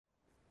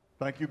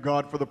Thank you,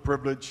 God, for the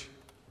privilege,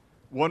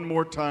 one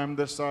more time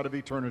this side of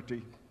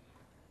eternity,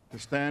 to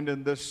stand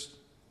in this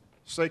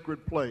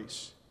sacred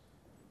place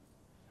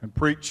and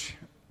preach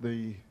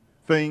the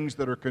things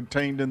that are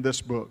contained in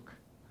this book.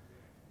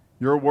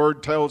 Your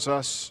word tells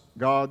us,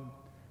 God,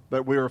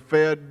 that we are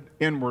fed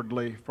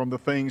inwardly from the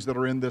things that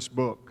are in this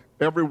book.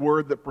 Every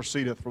word that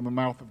proceedeth from the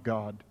mouth of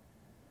God.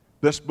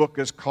 This book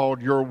is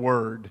called your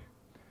word.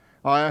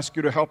 I ask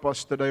you to help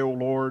us today, O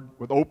Lord,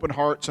 with open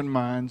hearts and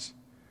minds,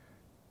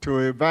 to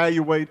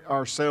evaluate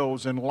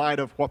ourselves in light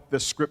of what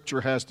this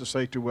scripture has to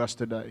say to us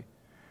today.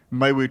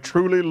 May we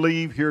truly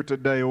leave here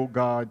today, O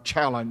God,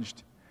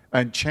 challenged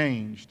and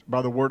changed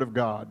by the word of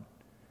God.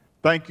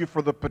 Thank you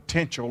for the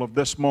potential of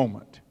this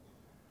moment,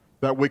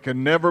 that we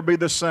can never be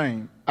the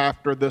same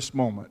after this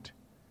moment.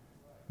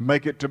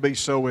 Make it to be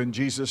so in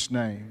Jesus'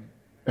 name.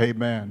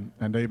 Amen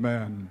and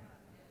amen.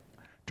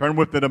 Turn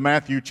with me to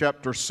Matthew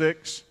chapter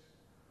 6.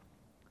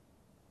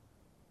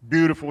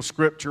 Beautiful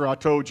scripture. I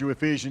told you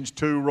Ephesians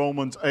 2,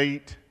 Romans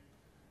 8,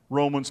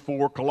 Romans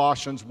 4,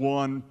 Colossians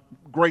 1.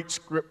 Great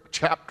script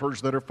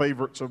chapters that are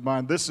favorites of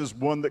mine. This is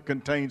one that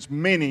contains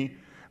many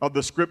of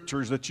the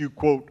scriptures that you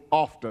quote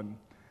often.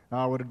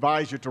 I would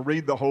advise you to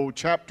read the whole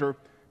chapter,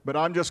 but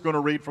I'm just going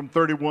to read from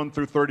 31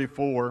 through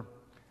 34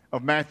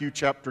 of Matthew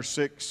chapter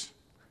 6.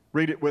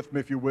 Read it with me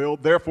if you will.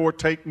 Therefore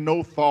take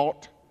no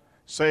thought,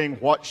 saying,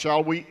 what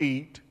shall we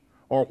eat,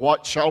 or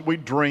what shall we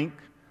drink,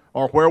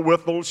 or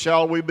wherewithal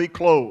shall we be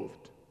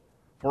clothed?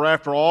 For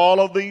after all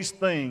of these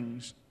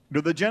things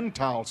do the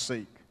Gentiles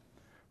seek.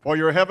 For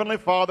your heavenly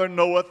Father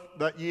knoweth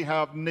that ye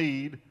have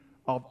need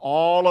of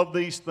all of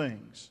these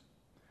things.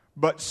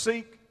 But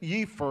seek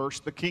ye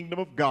first the kingdom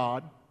of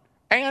God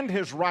and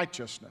his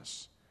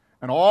righteousness,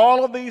 and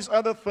all of these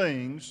other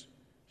things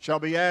shall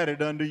be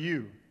added unto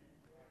you.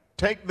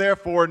 Take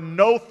therefore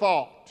no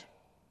thought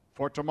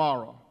for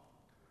tomorrow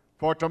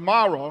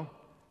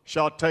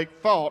shall take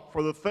thought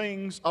for the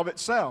things of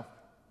itself.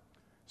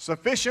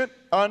 Sufficient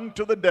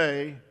unto the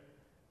day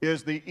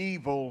is the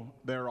evil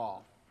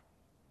thereof.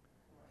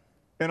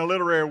 In a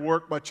literary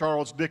work by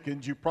Charles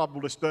Dickens, you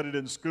probably studied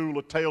in school,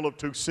 A Tale of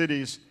Two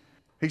Cities,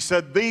 he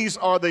said, these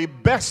are the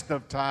best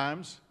of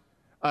times,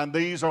 and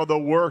these are the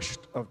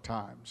worst of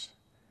times.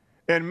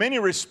 In many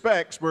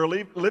respects, we're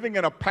living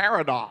in a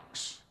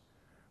paradox.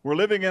 We're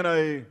living in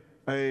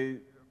a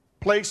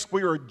place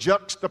we are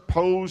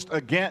juxtaposed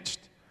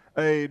against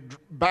a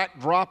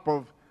backdrop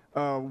of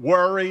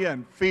worry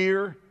and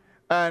fear.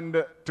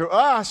 And to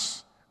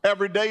us,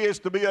 every day is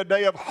to be a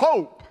day of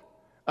hope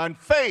and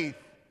faith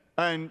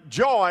and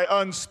joy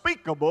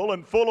unspeakable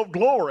and full of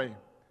glory.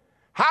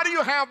 How do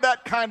you have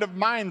that kind of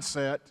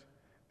mindset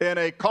in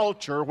a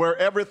culture where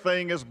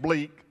everything is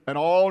bleak and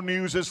all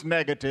news is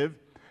negative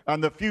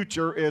and the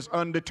future is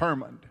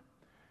undetermined?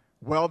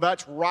 Well,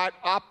 that's right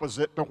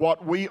opposite to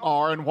what we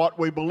are and what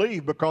we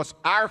believe, because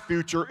our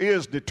future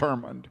is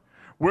determined.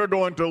 We're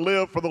going to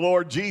live for the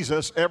Lord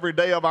Jesus every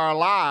day of our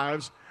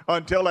lives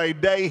until a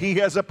day he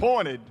has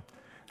appointed.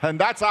 And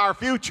that's our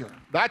future.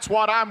 That's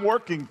what I'm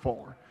working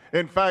for.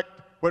 In fact,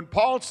 when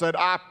Paul said,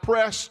 I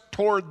press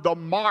toward the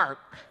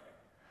mark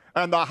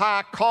and the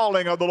high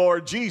calling of the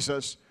Lord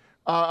Jesus,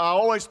 I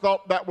always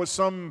thought that was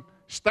some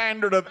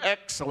standard of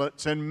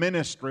excellence in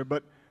ministry,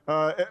 but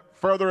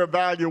further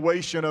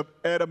evaluation of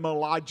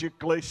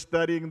etymologically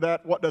studying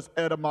that. What does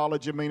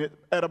etymology mean?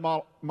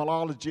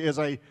 Etymology is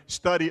a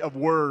study of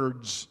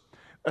words.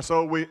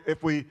 So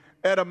if we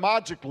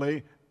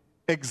etymologically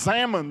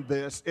examine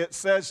this, it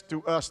says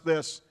to us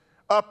this: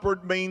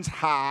 upward means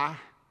high,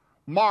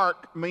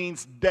 mark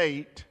means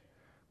date,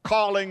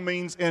 calling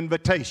means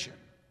invitation.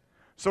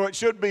 So it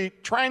should be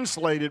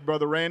translated,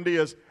 Brother Randy,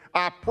 as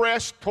I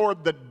press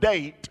toward the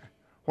date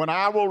when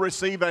I will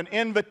receive an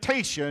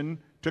invitation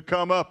to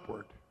come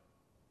upward.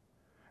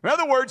 In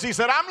other words, he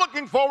said, I'm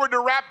looking forward to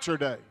Rapture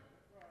Day.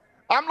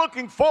 I'm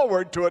looking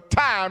forward to a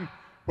time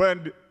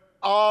when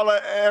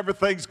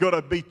everything's going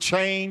to be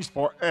changed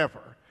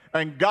forever.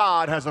 And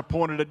God has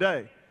appointed a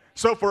day.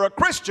 So for a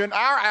Christian,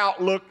 our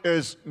outlook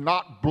is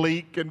not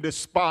bleak and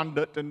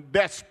despondent and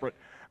desperate.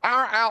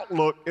 Our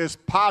outlook is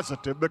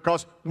positive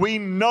because we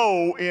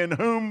know in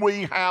whom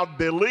we have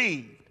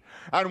believed.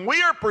 And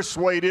we are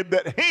persuaded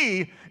that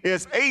he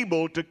is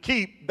able to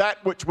keep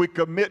that which we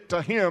commit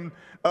to him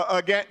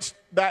against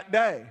that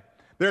day.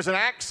 There's an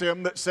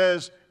axiom that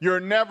says, you're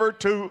never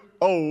too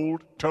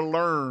old to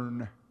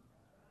learn.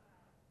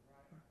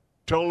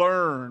 To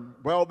learn.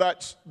 Well,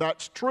 that's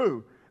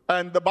true.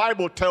 And the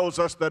Bible tells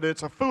us that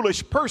it's a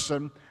foolish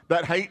person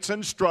that hates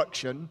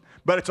instruction,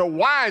 but it's a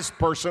wise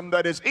person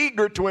that is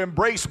eager to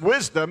embrace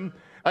wisdom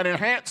and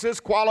enhance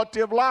his quality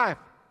of life.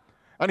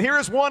 And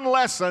here's one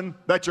lesson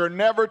that you're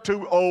never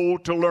too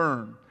old to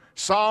learn.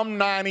 Psalm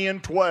 90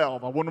 and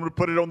 12. I want them to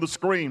put it on the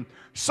screen.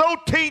 So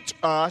teach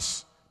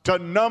us to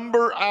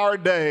number our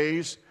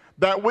days,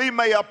 that we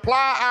may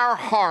apply our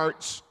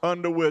hearts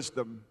unto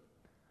wisdom.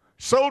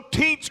 So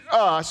teach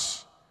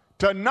us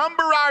to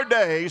number our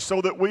days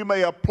so that we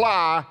may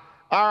apply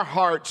our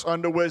hearts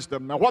unto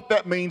wisdom. Now what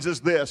that means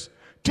is this: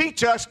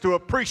 teach us to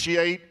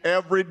appreciate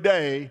every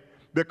day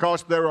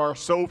because there are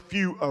so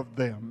few of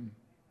them.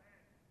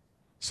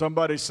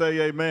 Somebody say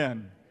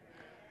amen.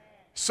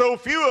 So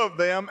few of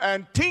them,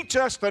 and teach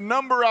us to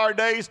number our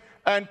days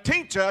and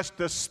teach us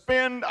to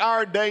spend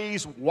our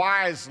days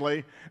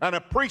wisely and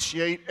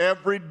appreciate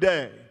every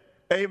day.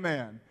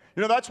 Amen.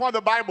 You know, that's why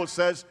the Bible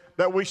says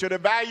that we should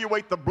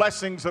evaluate the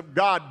blessings of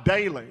God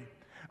daily.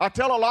 I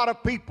tell a lot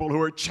of people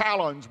who are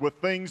challenged with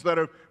things that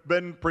have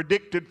been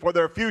predicted for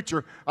their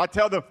future, I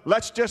tell them,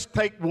 let's just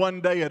take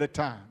one day at a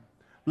time.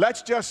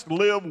 Let's just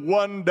live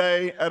one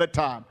day at a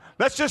time.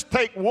 Let's just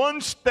take one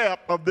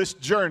step of this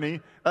journey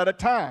at a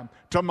time.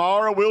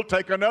 Tomorrow we'll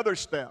take another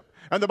step.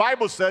 And the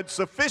Bible said,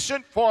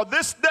 sufficient for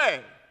this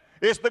day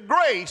is the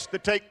grace to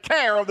take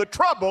care of the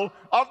trouble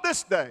of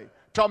this day.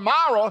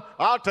 Tomorrow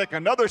I'll take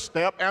another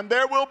step, and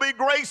there will be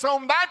grace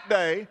on that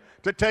day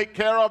to take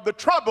care of the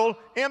trouble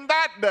in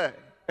that day.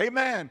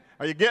 Amen.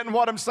 Are you getting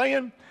what I'm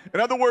saying?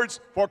 In other words,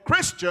 for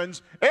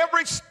Christians,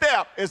 every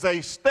step is a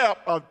step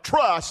of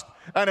trust,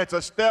 and it's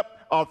a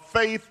step of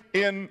faith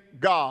in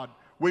God.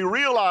 We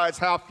realize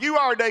how few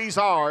our days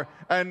are,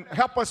 and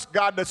help us,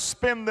 God, to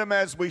spend them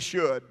as we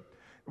should.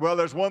 Well,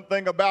 there's one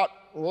thing about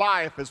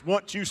life is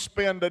once you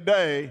spend a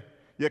day,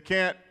 you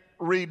can't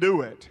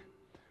redo it.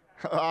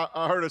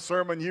 I heard a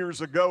sermon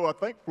years ago, I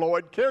think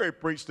Floyd Carey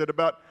preached it,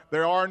 about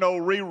there are no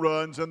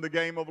reruns in the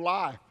game of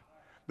life.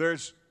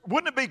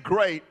 Wouldn't it be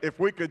great if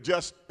we could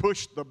just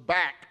push the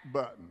back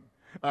button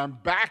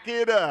and back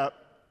it up?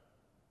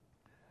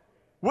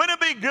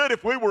 Wouldn't it be good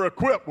if we were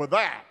equipped with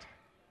that?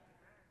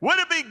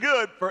 Wouldn't it be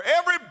good for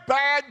every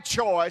bad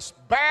choice,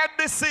 bad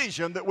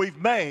decision that we've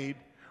made,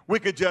 we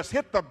could just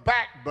hit the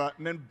back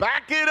button and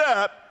back it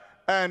up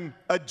and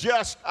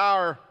adjust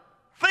our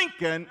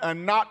thinking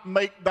and not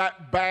make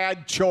that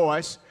bad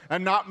choice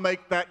and not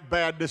make that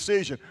bad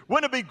decision?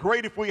 Wouldn't it be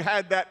great if we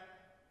had that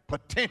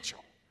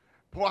potential?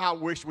 Boy, I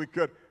wish we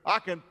could. I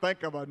can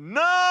think of a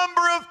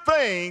number of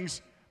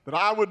things that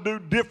I would do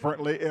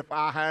differently if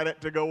I had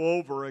it to go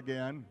over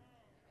again.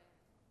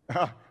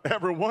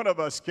 Every one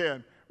of us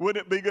can.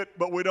 Wouldn't it be good?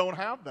 But we don't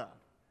have that.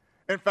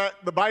 In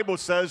fact, the Bible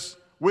says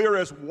we're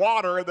as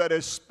water that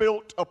is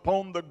spilt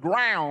upon the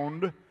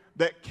ground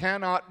that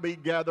cannot be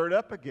gathered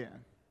up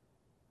again.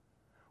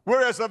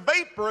 We're as a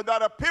vapor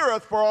that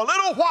appeareth for a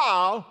little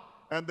while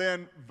and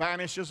then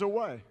vanishes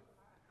away.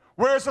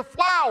 We're as a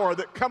flower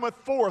that cometh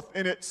forth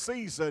in its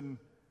season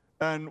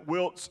and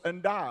wilts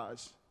and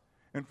dies.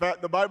 In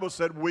fact, the Bible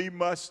said we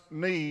must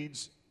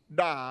needs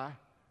die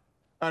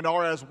and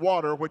are as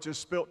water which is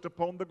spilt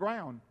upon the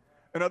ground.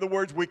 In other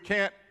words, we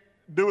can't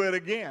do it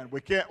again.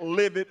 We can't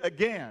live it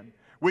again.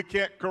 We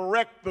can't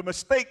correct the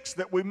mistakes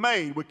that we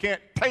made. We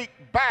can't take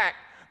back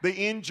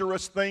the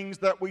injurious things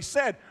that we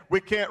said.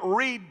 We can't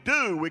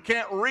redo. We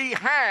can't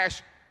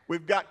rehash.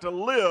 We've got to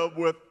live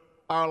with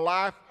our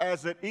life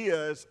as it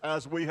is,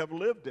 as we have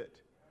lived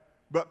it.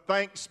 But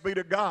thanks be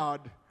to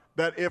God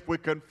that if we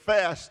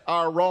confess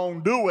our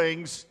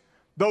wrongdoings,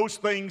 those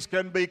things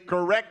can be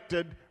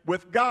corrected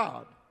with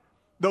God.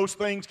 Those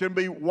things can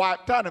be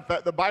wiped out. In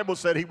fact, the Bible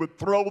said he would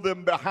throw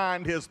them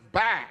behind his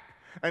back,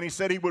 and he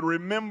said he would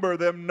remember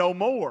them no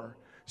more.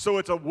 So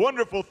it's a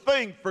wonderful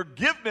thing.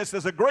 Forgiveness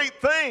is a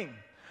great thing.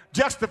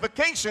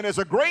 Justification is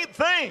a great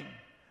thing.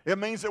 It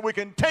means that we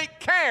can take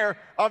care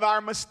of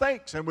our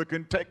mistakes and we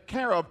can take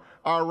care of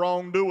our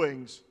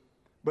wrongdoings.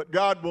 But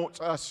God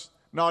wants us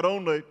not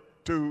only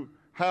to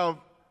have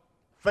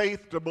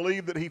faith to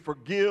believe that he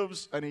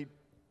forgives and he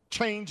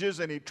changes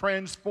and he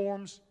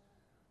transforms,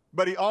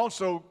 but he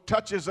also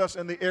touches us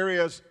in the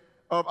areas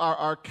of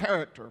our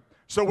character.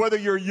 So whether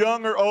you're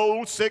young or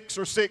old, 6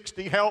 or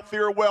 60, healthy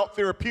or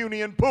wealthy or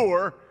puny and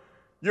poor,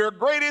 your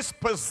greatest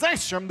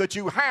possession that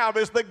you have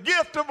is the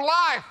gift of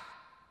life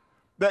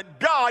that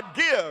God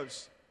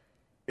gives.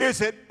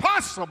 Is it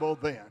possible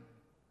then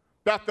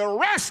that the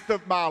rest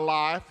of my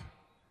life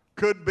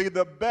could be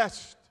the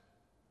best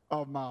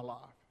of my life?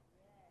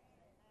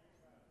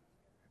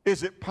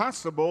 Is it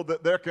possible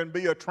that there can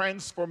be a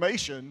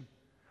transformation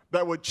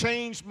that would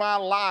change my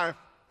life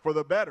for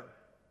the better?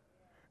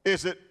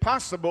 Is it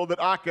possible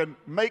that I can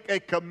make a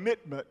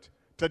commitment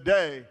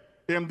today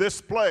in this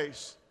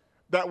place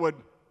that would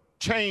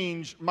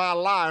change my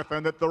life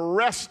and that the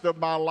rest of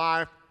my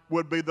life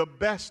would be the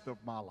best of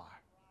my life?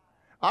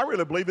 I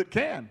really believe it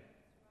can.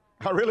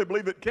 I really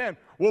believe it can.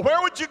 Well,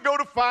 where would you go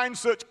to find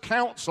such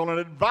counsel and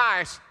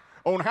advice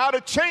on how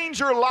to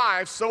change your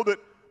life so that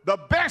the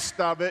best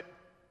of it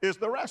is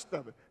the rest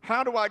of it?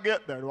 How do I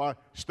get there? Do I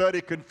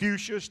study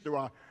Confucius? Do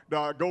I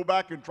go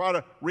back and try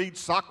to read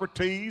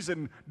Socrates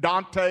and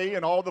Dante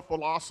and all the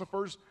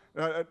philosophers,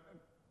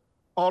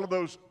 all of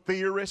those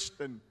theorists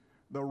and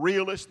the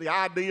realists, the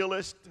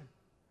idealists?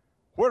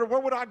 Where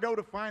would I go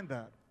to find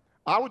that?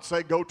 I would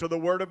say go to the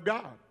Word of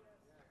God.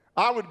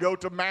 I would go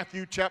to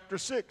Matthew chapter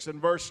 6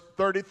 and verse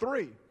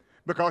 33,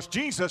 because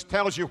Jesus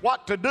tells you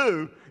what to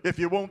do if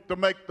you want to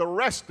make the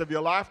rest of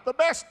your life the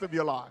best of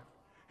your life.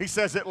 He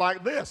says it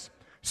like this: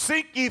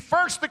 seek ye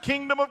first the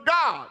kingdom of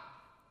God.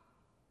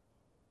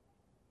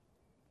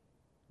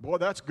 Boy,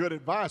 that's good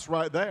advice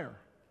right there.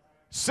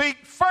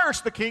 Seek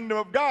first the kingdom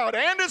of God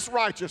and His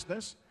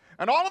righteousness,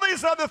 and all of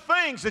these other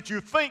things that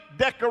you think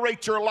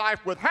decorate your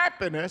life with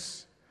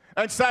happiness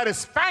and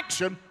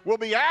satisfaction will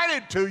be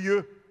added to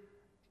you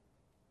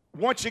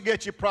once you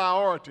get your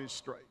priorities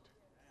straight.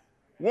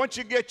 Once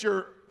you get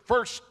your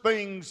first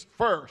things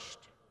first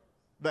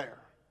there.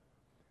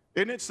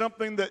 Isn't it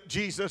something that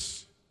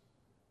Jesus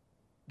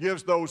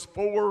gives those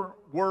 4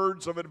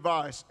 words of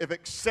advice? If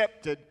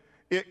accepted,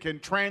 it can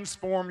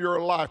transform your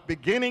life.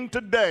 Beginning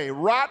today,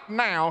 right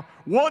now,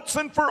 once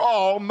and for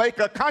all, make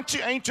a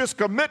conscientious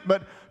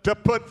commitment to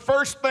put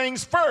first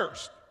things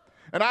first.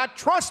 And I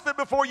trust that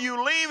before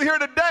you leave here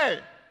today,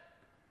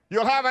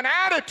 you'll have an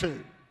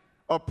attitude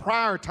of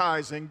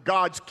prioritizing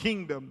God's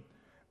kingdom,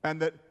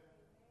 and that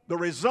the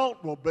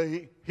result will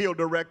be He'll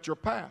direct your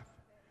path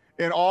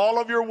in all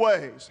of your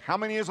ways. How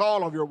many is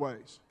all of your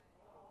ways?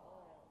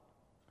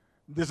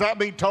 Does that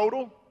mean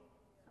total?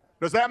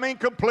 Does that mean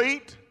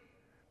complete?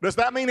 Does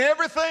that mean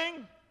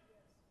everything?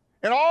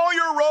 In all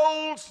your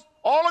roles,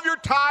 all of your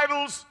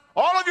titles,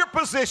 all of your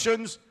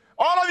positions,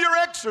 all of your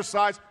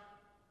exercise,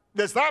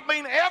 does that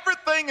mean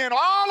everything in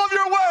all of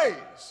your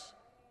ways?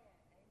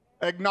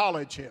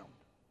 Acknowledge Him.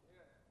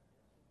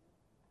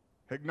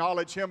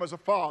 Acknowledge Him as a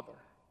father.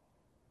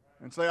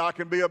 And say, I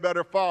can be a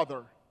better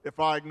father if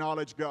I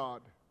acknowledge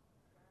God.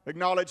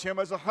 Acknowledge Him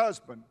as a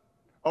husband,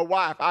 a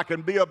wife. I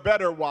can be a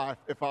better wife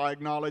if I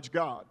acknowledge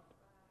God.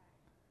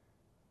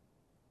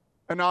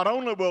 And not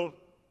only will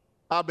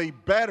I be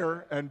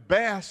better and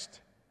best,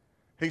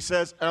 He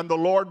says, and the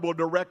Lord will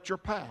direct your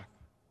path.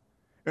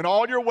 In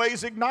all your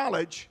ways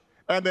acknowledge,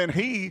 and then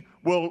He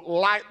will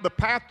light the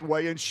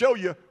pathway and show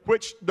you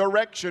which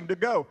direction to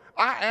go.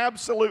 I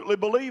absolutely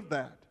believe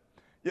that.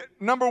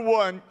 Number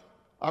one,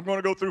 I'm going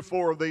to go through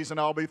 4 of these and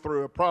I'll be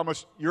through. I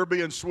promise you're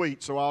being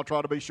sweet, so I'll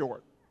try to be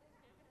short.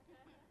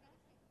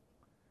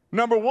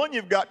 Number one,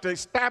 you've got to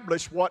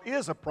establish what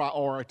is a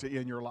priority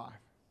in your life.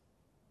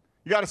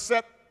 You got to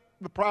set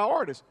the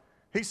priorities.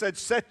 He said,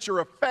 set your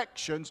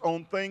affections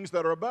on things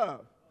that are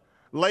above.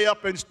 Lay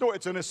up in store,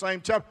 it's in the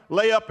same chapter,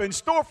 lay up in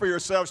store for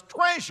yourselves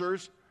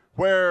treasures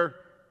where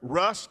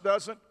rust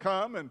doesn't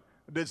come and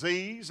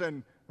disease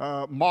and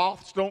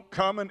moths don't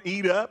come and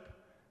eat up.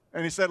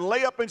 And He said,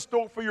 lay up in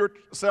store for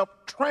yourself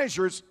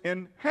treasures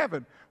in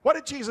heaven. What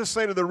did Jesus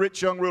say to the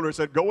rich young ruler? He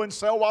said, go and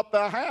sell what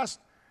thou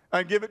hast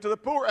and give it to the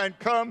poor and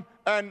come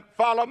and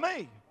follow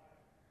me.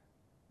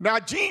 Now,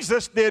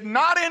 Jesus did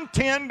not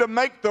intend to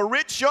make the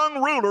rich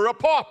young ruler a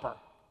pauper.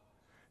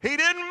 He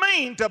didn't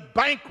mean to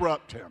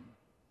bankrupt him.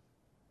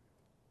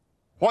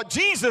 What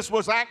Jesus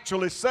was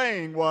actually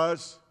saying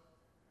was,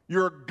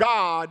 your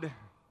God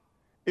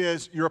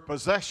is your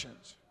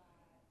possessions.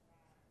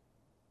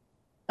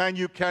 And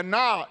you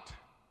cannot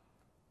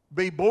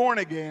be born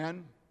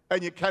again,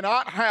 and you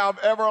cannot have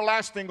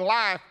everlasting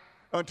life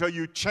until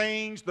you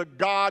change the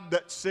God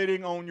that's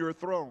sitting on your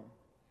throne.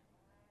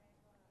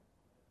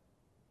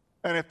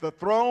 And if the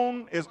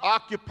throne is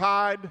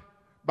occupied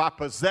by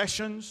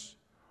possessions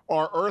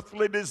or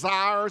earthly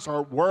desires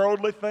or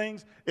worldly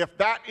things, if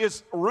that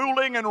is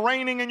ruling and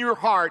reigning in your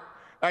heart,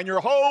 and your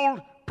whole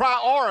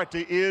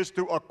priority is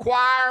to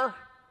acquire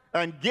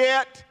and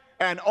get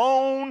and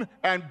own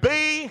and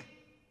be,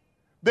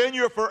 then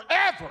you're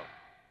forever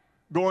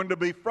going to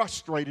be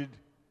frustrated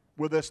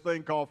with this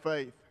thing called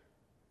faith.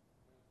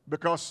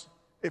 Because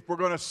if we're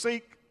going to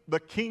seek the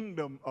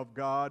kingdom of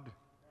God,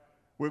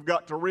 we've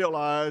got to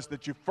realize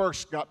that you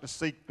first got to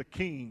seek the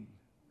King.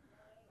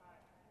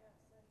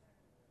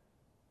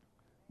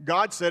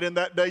 God said, in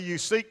that day you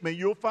seek me,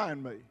 you'll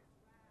find me.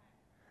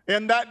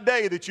 In that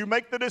day that you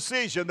make the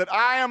decision that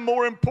I am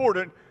more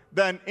important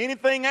than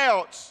anything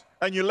else,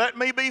 and you let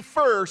me be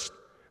first,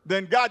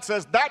 then God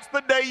says, that's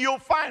the day you'll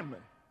find me.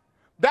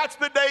 That's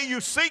the day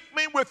you seek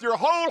me with your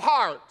whole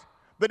heart.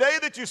 The day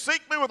that you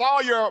seek me with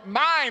all your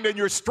mind and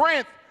your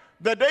strength.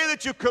 The day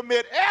that you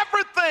commit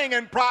everything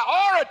and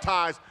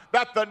prioritize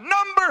that the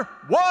number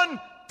one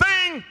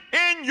thing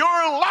in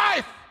your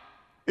life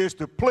is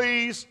to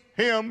please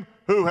Him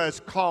who has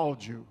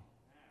called you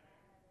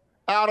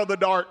out of the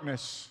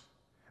darkness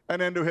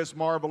and into His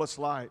marvelous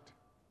light.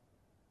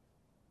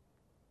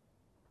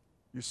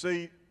 You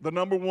see, the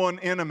number one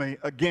enemy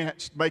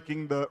against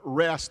making the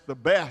rest the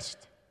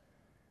best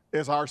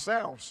is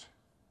ourselves.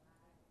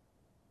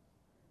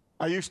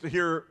 I used to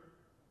hear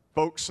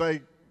folks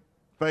say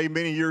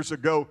many years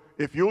ago,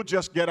 if you'll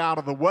just get out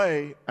of the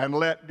way and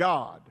let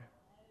God.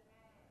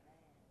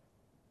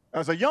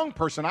 As a young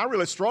person, I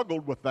really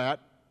struggled with that.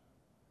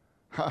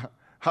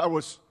 I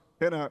was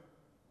in a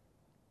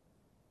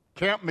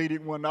camp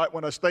meeting one night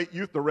when a state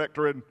youth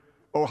director in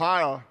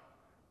Ohio,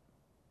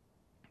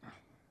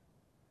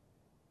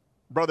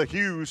 Brother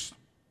Hughes,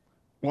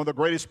 one of the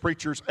greatest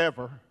preachers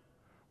ever,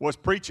 was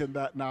preaching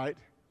that night.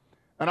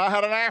 And I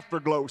had an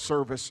afterglow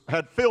service,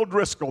 had Phil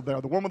Driscoll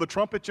there, the one with the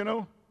trumpet, you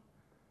know.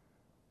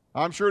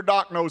 I'm sure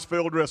Doc knows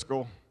Phil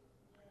Driscoll.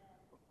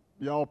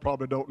 Y'all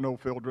probably don't know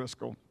Phil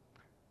Driscoll.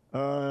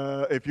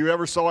 If you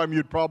ever saw him,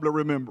 you'd probably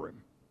remember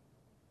him.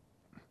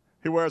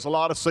 He wears a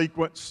lot of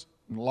sequins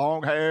and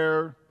long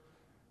hair.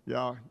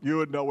 Yeah, you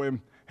would know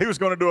him. he was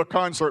going to do a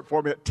concert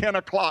for me at 10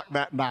 o'clock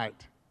that night.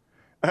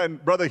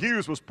 And Brother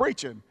Hughes was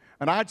preaching,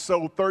 and I'd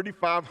sold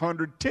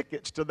 3,500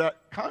 tickets to that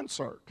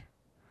concert.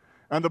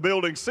 And the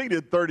building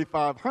seated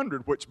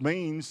 3,500, which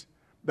means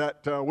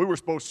that we were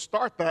supposed to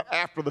start that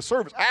after the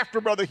service,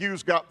 after Brother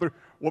Hughes got through.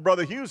 Well,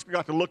 Brother Hughes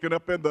got to looking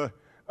up in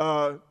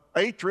the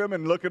atrium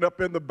and looking up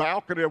in the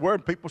balcony where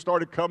people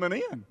started coming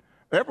in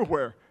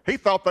everywhere. He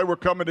thought they were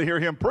coming to hear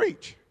him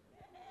preach.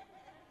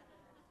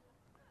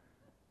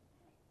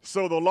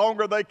 So the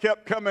longer they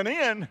kept coming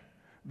in,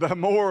 the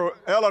more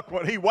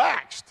eloquent he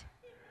waxed.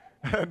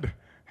 And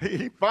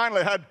he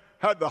finally had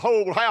the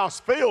whole house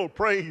filled,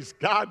 praise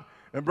God.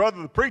 And brother,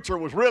 the preacher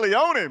was really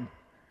on him.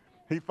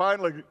 He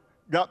finally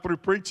got through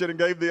preaching and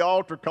gave the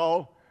altar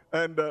call.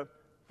 And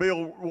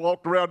Phil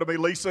walked around to me,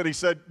 Lisa, and he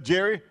said,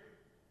 Jerry,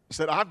 he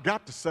said, I've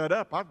got to set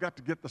up. I've got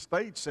to get the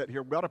stage set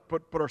here. We've got to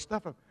put our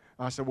stuff up.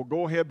 I said, well,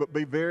 go ahead, but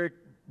be very,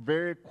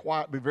 very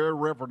quiet, be very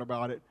reverent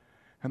about it.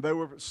 And they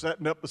were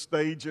setting up the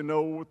stage, you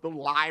know, with the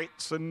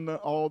lights and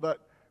all that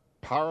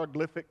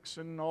hieroglyphics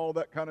and all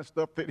that kind of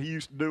stuff that he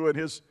used to do at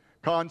his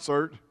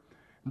concert.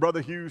 Brother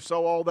Hughes saw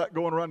all that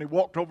going around. He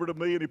walked over to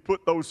me and he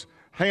put those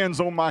hands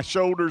on my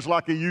shoulders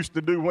like he used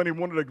to do when he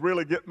wanted to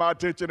really get my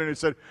attention. And he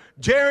said,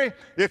 Jerry,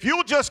 if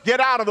you'll just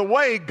get out of the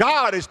way,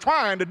 God is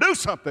trying to do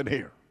something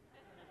here.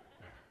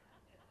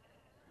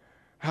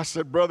 I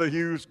said, Brother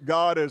Hughes,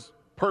 God is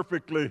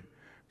perfectly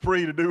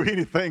free to do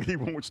anything he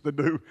wants to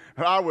do.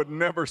 And I would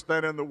never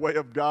stand in the way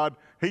of God.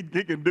 He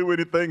can do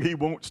anything he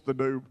wants to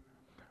do.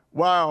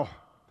 Wow.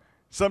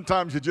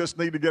 Sometimes you just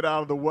need to get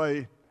out of the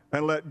way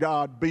and let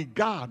God be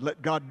God.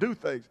 Let God do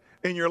things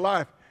in your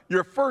life.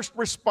 Your first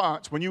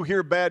response when you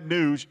hear bad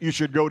news, you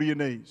should go to your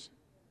knees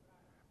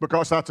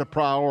because that's a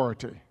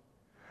priority.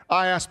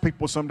 I ask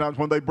people sometimes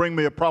when they bring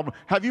me a problem,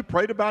 have you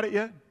prayed about it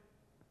yet?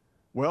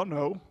 Well,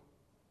 no.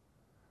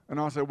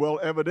 And I say, well,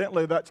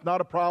 evidently that's not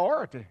a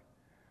priority.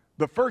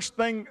 The first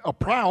thing, a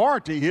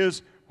priority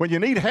is when you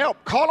need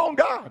help, call on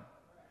God.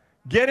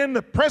 Get in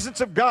the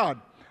presence of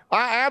God.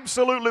 I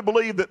absolutely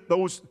believe that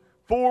those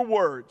 4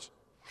 words,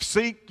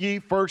 seek ye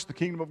first the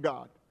kingdom of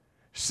God.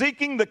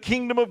 Seeking the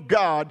kingdom of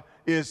God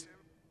is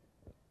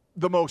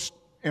the most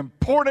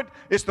important,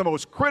 it's the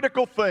most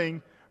critical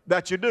thing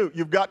that you do.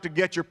 You've got to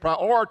get your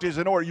priorities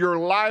in order. Your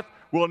life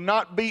will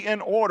not be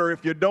in order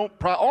if you don't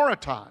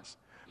prioritize.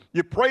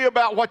 You pray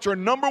about what your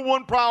number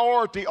 1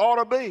 priority ought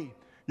to be.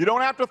 You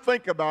don't have to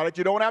think about it.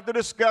 You don't have to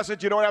discuss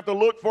it. You don't have to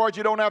look for it.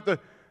 You don't have to.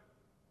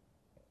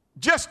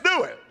 Just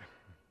do it.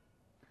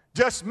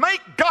 Just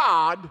make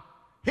God,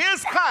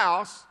 His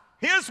house,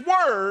 His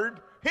word,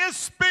 His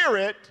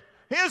spirit,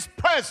 His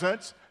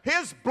presence,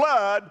 His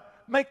blood,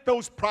 make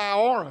those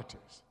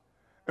priorities.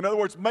 In other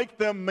words, make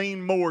them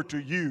mean more to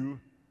you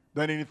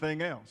than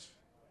anything else.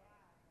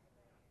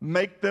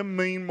 Make them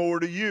mean more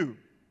to you.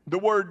 The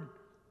word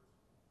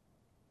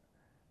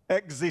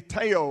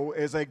exiteo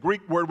is a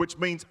Greek word which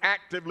means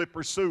actively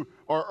pursue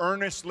or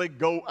earnestly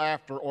go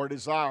after or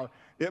desire.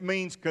 It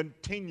means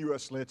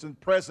continuously. It's in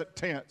present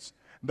tense.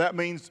 That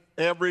means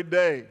every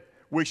day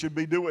we should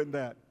be doing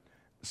that.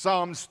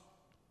 Psalms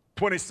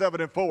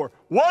 27:4.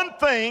 One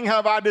thing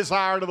have I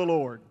desired of the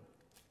Lord.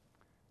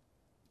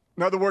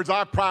 In other words,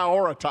 I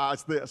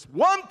prioritize this.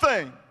 One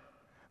thing,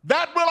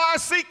 that will I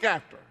seek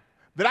after,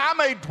 that I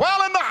may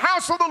dwell in the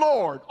house of the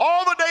Lord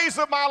all the days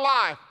of my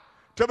life,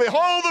 to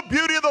behold the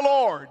beauty of the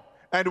Lord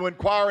and to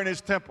inquire in His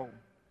temple.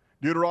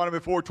 Deuteronomy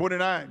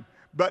 4:29.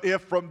 But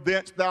if from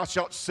thence thou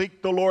shalt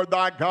seek the Lord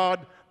thy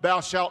God,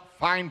 thou shalt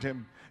find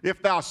Him,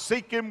 if thou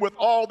seek Him with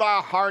all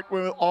thy heart,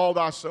 with all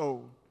thy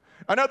soul.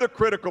 Another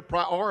critical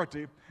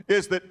priority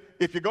is that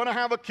if you're going to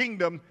have a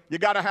kingdom, you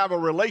got to have a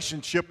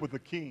relationship with the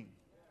king.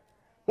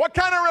 What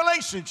kind of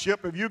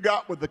relationship have you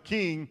got with the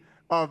king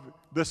of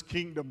this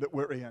kingdom that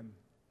we're in?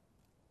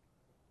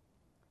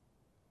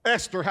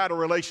 Esther had a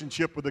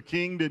relationship with the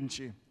king, didn't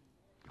she?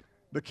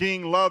 The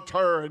king loved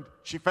her, and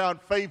she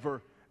found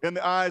favor in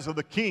the eyes of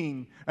the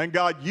king, and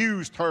God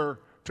used her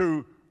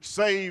to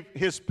save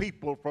His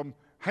people from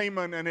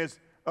Haman and his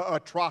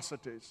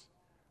atrocities.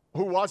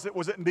 Who was it?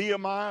 Was it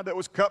Nehemiah that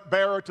was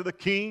cupbearer to the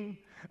king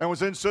and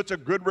was in such a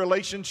good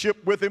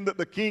relationship with him that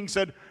the king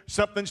said,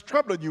 something's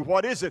troubling you.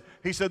 What is it?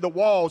 He said, the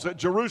walls at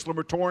Jerusalem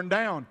are torn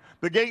down.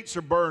 The gates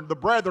are burned. The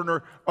brethren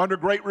are under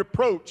great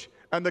reproach.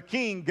 And the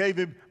king gave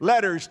him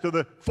letters to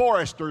the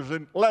foresters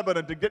in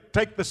Lebanon to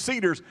take the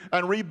cedars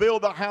and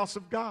rebuild the house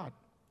of God.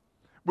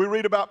 We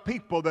read about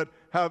people that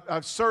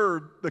have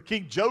served the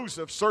king.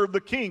 Joseph served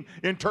the king,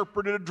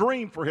 interpreted a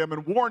dream for him,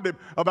 and warned him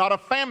about a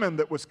famine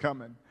that was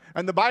coming.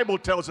 And the Bible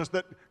tells us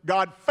that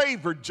God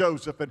favored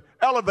Joseph and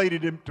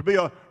elevated him to be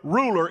a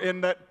ruler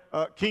in that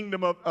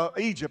kingdom of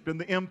Egypt, in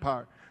the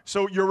empire.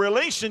 So your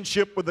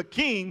relationship with the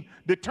king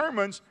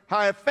determines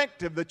how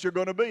effective that you're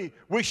going to be.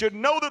 We should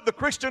know that the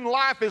Christian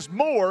life is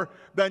more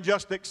than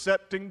just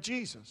accepting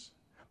Jesus.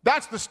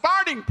 That's the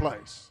starting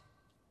place.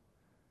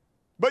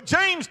 But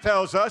James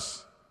tells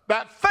us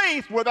that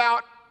faith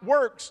without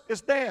works is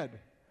dead.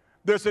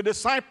 There's a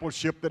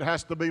discipleship that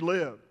has to be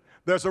lived.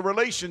 There's a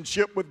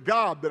relationship with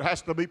God that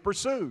has to be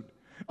pursued.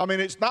 I mean,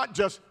 it's not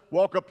just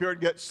walk up here and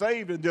get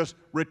saved and just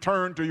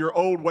return to your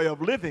old way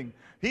of living.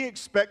 He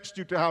expects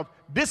you to have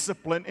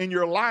discipline in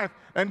your life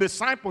and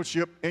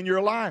discipleship in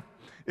your life.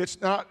 It's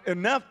not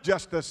enough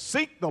just to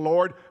seek the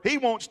Lord. He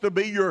wants to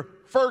be your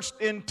first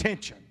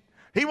intention.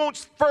 He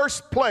wants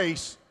first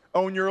place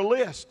on your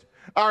list.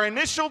 Our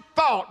initial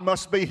thought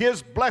must be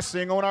His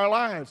blessing on our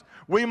lives.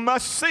 We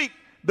must seek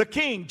the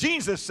King.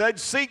 Jesus said,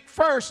 seek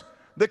first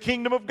the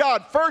kingdom of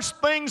God. First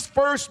things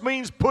first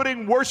means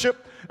putting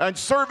worship and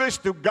service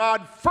to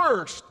God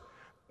first.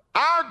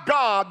 Our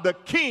God, the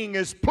King,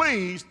 is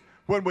pleased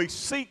when we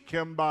seek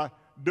Him by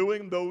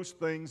doing those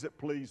things that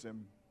please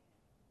Him.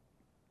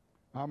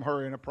 I'm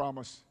hurrying, I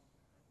promise.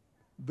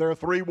 There are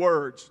 3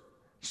 words.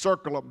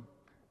 Circle them.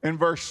 In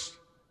verse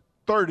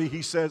 30,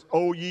 He says,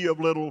 O ye of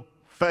little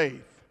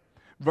faith.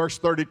 Verse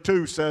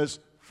 32 says,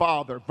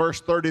 Father.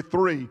 Verse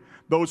 33,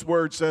 those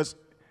words says,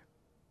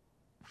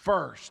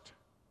 first.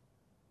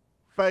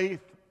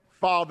 Faith,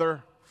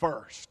 Father,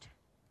 first.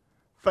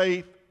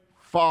 Faith,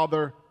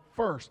 Father,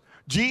 first.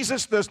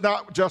 Jesus does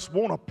not just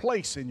want a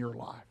place in your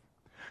life.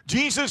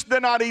 Jesus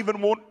does not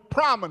even want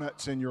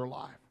prominence in your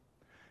life.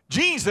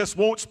 Jesus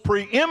wants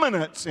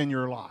preeminence in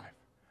your life.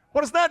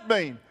 What does that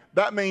mean?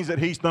 That means that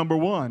He's number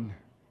one.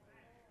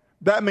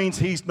 That means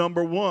He's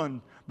number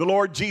one. The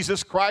Lord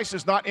Jesus Christ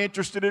is not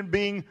interested in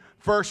being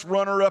first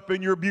runner-up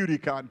in your beauty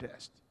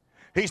contest.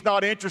 He's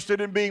not interested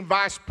in being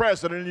vice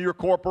president in your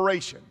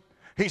corporation.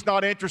 He's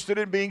not interested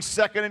in being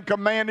second in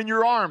command in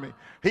your army.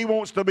 He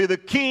wants to be the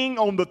king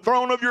on the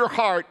throne of your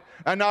heart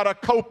and not a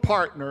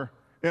co-partner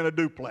in a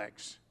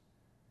duplex.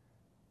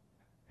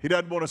 He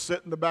doesn't want to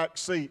sit in the back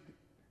seat.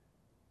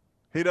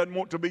 He doesn't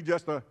want to be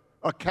just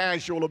a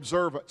casual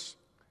observance.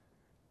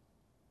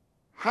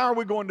 How are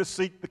we going to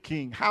seek the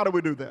King? How do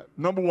we do that?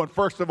 Number one,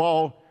 first of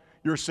all,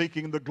 you're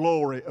seeking the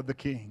glory of the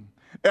King.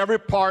 Every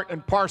part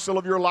and parcel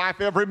of your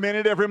life, every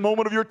minute, every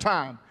moment of your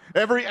time,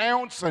 every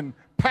ounce and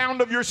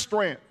pound of your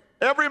strength,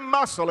 every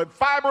muscle and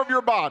fiber of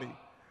your body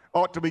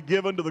ought to be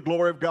given to the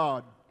glory of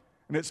God.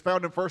 And it's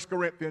found in 1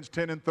 Corinthians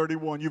 10 and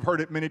 31. You've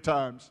heard it many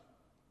times.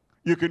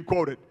 You can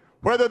quote it.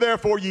 Whether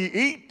therefore ye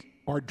eat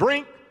or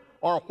drink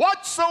or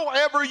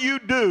whatsoever you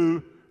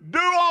do, do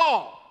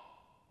all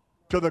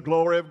to the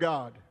glory of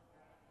God.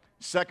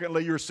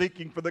 Secondly, you're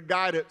seeking for the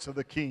guidance of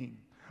the King.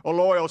 A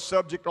loyal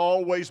subject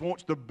always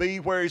wants to be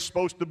where he's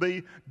supposed to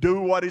be, do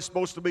what he's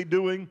supposed to be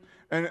doing,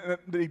 and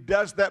he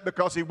does that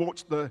because he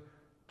wants the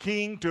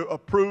King to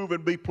approve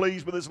and be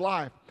pleased with his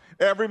life.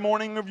 Every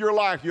morning of your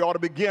life, you ought to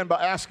begin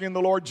by asking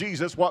the Lord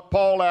Jesus what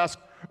Paul asked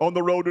on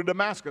the road to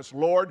Damascus.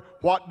 Lord,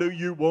 what do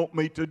you want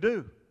me to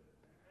do?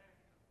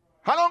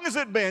 How long has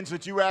it been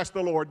since you asked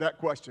the Lord that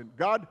question?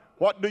 God,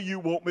 what do you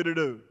want me to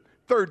do?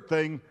 Third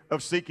thing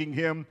of seeking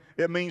Him,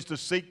 it means to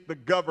seek the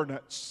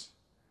governance.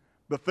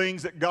 The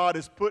things that God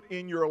has put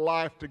in your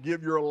life to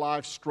give your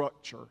life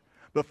structure.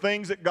 The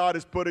things that God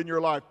has put in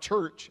your life,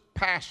 church,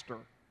 pastor,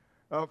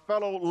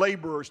 fellow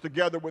laborers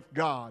together with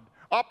God,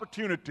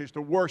 opportunities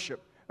to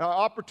worship,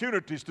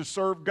 opportunities to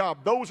serve God.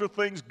 Those are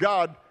things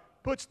God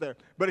puts there.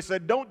 But He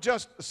said, don't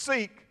just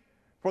seek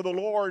for the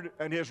Lord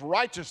and His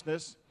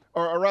righteousness,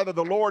 or rather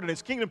the Lord and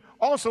His kingdom,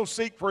 also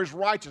seek for His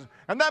righteousness.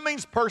 And that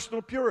means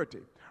personal purity.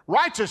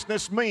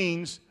 Righteousness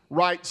means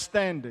right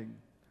standing.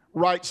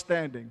 Right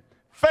standing.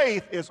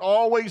 Faith is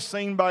always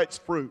seen by its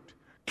fruit.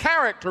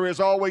 Character is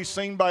always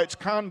seen by its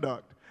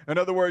conduct. In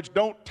other words,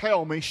 don't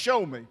tell me,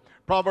 show me.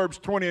 Proverbs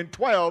 20 and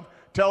 12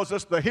 tells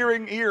us the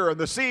hearing ear and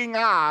the seeing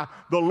eye,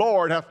 the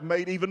Lord hath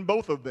made even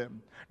both of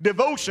them.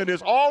 Devotion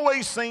is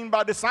always seen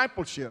by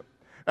discipleship.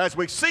 As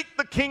we seek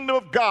the kingdom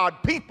of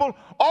God, people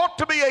ought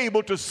to be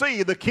able to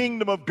see the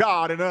kingdom of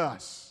God in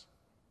us.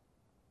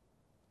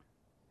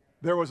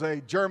 There was a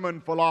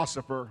German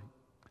philosopher.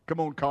 Come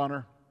on,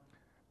 Connor.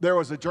 There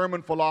was a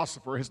German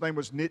philosopher. His name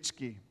was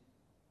Nietzsche.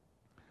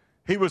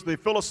 He was the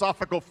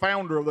philosophical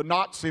founder of the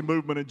Nazi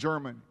movement in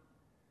Germany.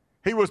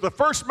 He was the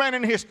first man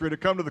in history to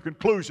come to the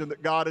conclusion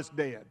that God is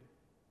dead.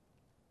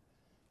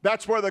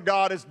 That's where the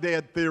God is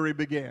dead theory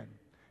began.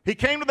 He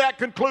came to that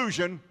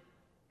conclusion.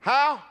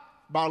 How?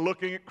 By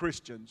looking at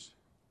Christians.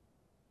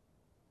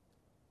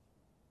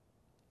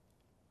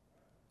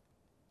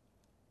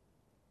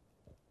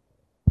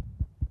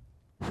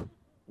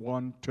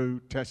 One,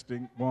 two,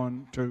 testing,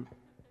 1, 2.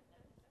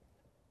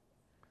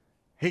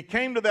 He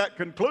came to that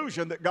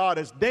conclusion that God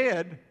is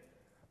dead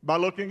by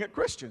looking at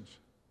Christians.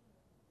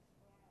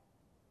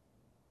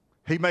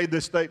 He made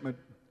this statement.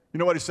 You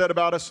know what he said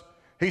about us?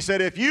 He said,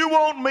 if you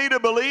want me to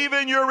believe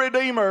in your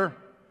Redeemer,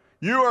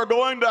 you are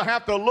going to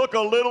have to look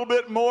a little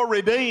bit more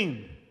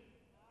redeemed.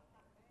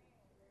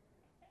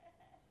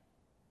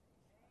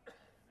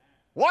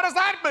 What does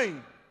that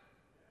mean?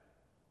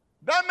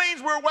 That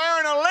means we're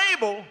wearing a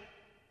label,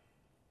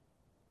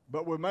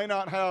 but we may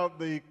not have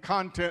the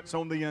contents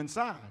on the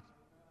inside.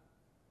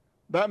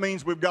 That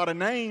means we've got a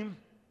name.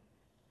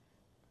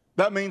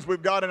 That means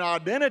we've got an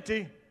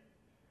identity,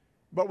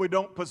 but we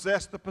don't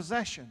possess the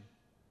possession.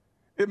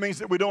 It means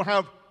that we don't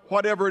have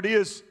whatever it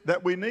is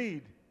that we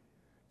need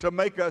to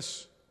make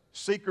us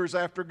seekers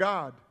after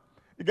God.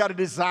 You've got to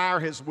desire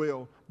His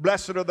will.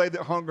 Blessed are they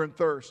that hunger and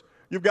thirst.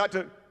 You've got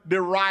to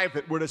derive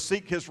it. We're to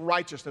seek His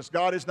righteousness.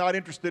 God is not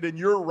interested in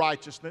your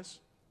righteousness,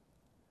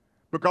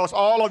 because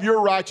all of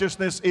your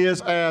righteousness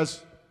is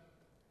as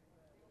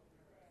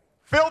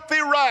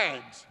filthy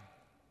rags.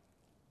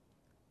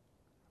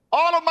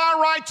 All of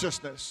my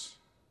righteousness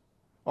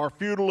are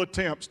futile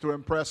attempts to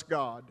impress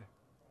God.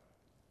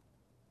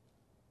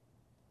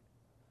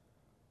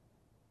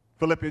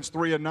 Philippians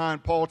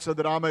 3:9, Paul said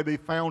that I may be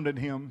found in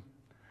Him,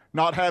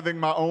 not having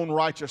my own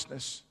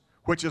righteousness,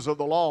 which is of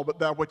the law, but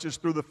that which is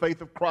through the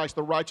faith of Christ,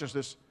 the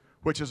righteousness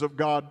which is of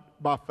God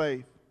by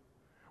faith.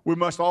 We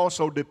must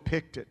also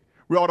depict it.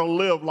 We ought to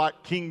live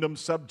like kingdom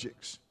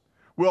subjects.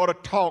 We ought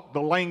to talk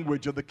the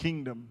language of the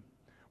kingdom.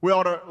 We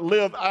ought to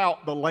live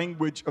out the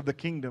language of the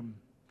kingdom.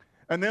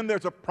 And then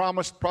there's a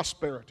promised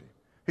prosperity.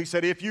 He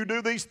said, if you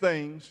do these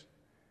things,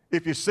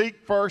 if you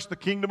seek first the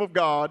kingdom of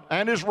God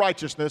and His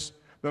righteousness,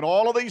 then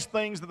all of these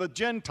things that the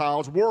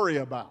Gentiles worry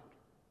about,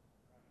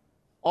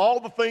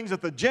 all the things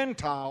that the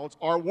Gentiles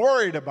are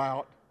worried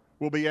about,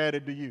 will be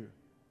added to you.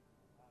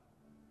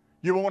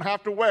 You won't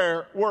have to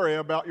worry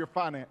about your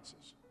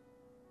finances.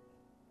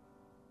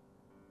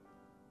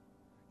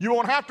 You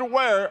won't have to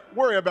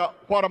worry about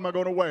what am I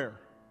going to wear.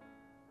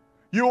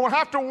 You won't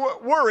have to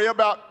worry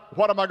about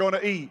what am I going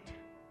to eat,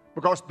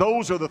 because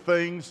those are the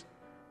things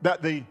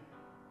that the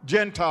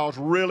Gentiles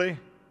really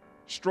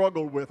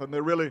struggle with, and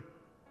they really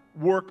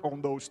work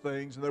on those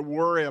things, and they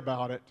worry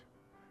about it.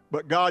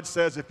 But God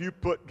says if you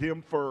put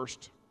Him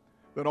first,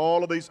 then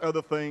all of these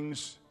other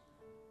things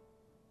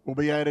will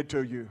be added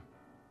to you.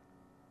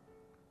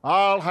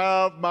 I'll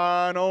have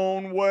mine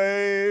own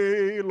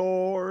way,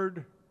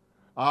 Lord.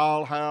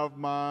 I'll have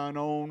mine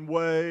own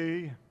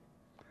way.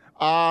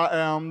 I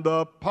am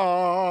the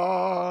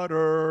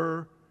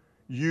potter,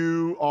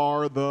 you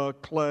are the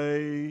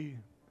clay.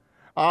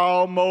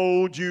 I'll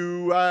mold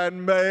you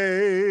and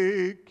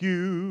make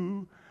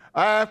you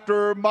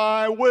after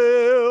my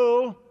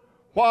will,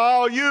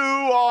 while you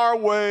are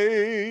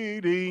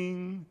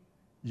waiting,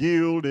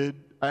 yielded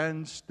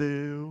and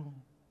still.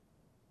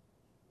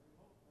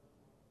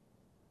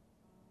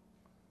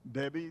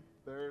 Debbie,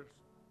 there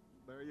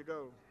you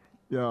go.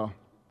 Yeah.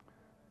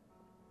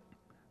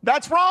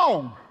 That's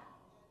wrong.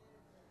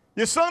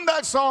 You sung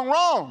that song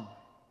wrong.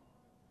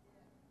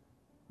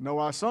 No,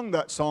 I sung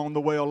that song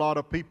the way a lot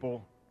of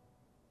people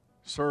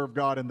serve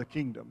God in the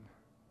kingdom.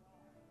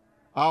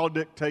 I'll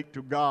dictate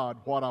to God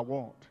what I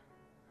want.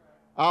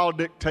 I'll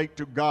dictate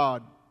to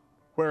God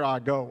where I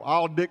go.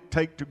 I'll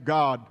dictate to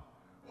God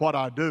what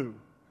I do.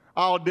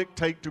 I'll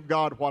dictate to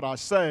God what I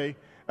say.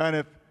 And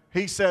if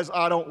He says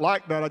I don't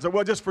like that, I say,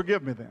 well, just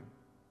forgive me then.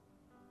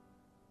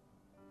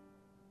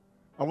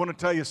 I want to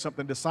tell you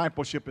something.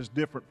 Discipleship is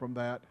different from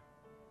that.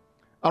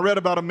 I read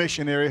about a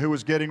missionary who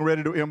was getting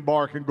ready to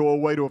embark and go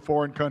away to a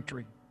foreign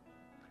country.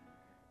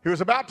 He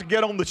was about to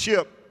get on the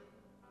ship,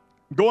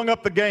 going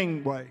up the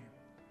gangway.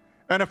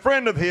 And a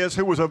friend of his,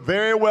 who was a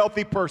very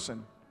wealthy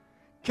person,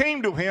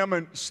 came to him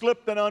and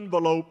slipped an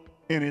envelope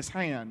in his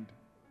hand.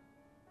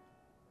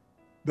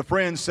 The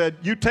friend said,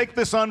 you take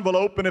this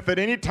envelope, and if at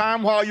any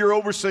time while you're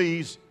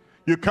overseas,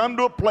 you come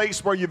to a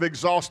place where you've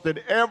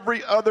exhausted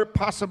every other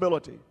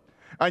possibility,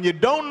 and you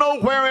don't know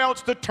where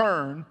else to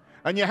turn,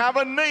 and you have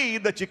a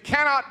need that you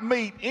cannot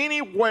meet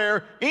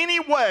anywhere,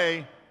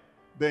 anyway,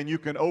 then you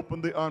can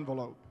open the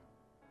envelope.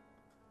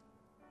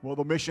 Well,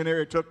 the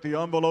missionary took the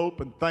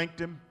envelope and thanked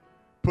him,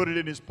 put it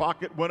in his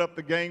pocket, went up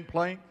the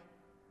gangplank,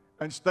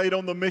 and stayed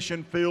on the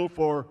mission field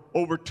for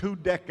over 2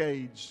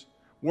 decades,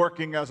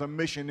 working as a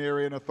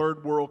missionary in a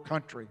third world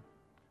country.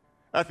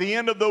 At the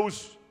end of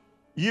those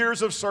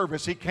years of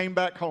service, he came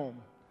back home,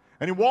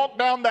 and he walked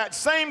down that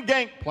same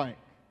gangplank,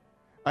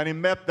 and he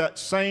met that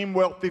same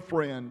wealthy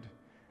friend,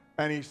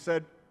 and he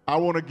said, I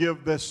want to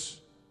give this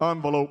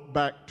envelope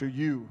back to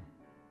you.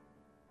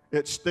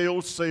 It's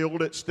still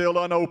sealed, it's still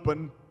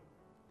unopened.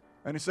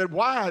 And he said,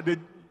 why?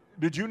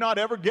 Did you not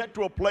ever get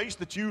to a place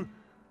that you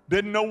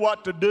didn't know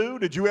what to do?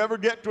 Did you ever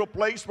get to a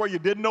place where you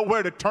didn't know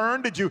where to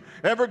turn? Did you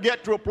ever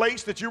get to a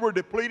place that you were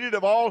depleted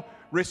of all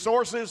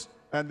resources?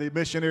 And the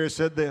missionary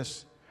said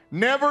this,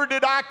 never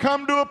did I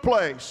come to a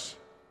place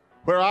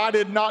where I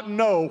did not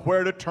know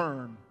where to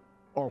turn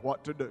or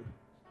what to do.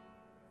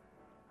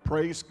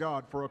 Praise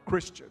God for a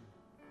Christian.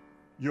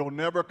 You'll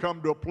never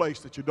come to a place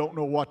that you don't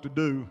know what to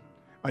do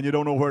and you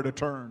don't know where to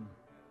turn.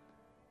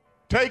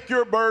 Take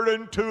your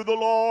burden to the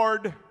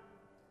Lord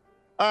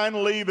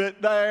and leave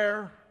it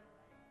there.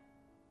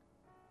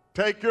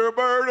 Take your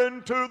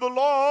burden to the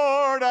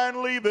Lord and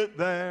leave it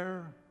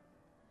there.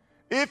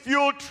 If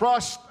you'll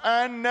trust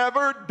and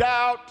never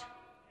doubt,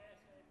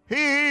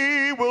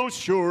 He will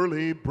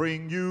surely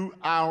bring you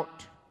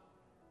out.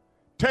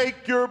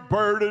 Take your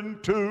burden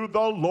to the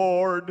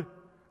Lord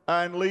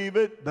and leave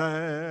it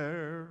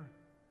there.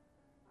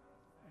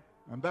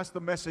 And that's the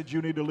message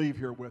you need to leave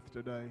here with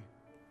today.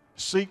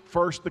 Seek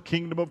first the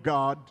kingdom of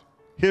God,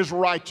 His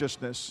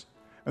righteousness,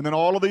 and then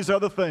all of these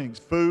other things,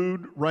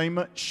 food,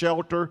 raiment,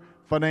 shelter,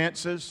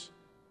 finances,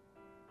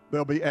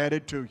 they'll be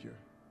added to you.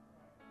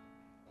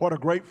 What a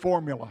great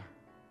formula.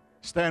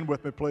 Stand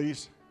with me,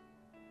 please.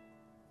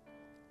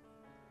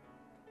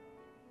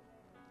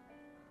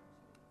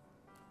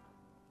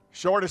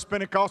 Shortest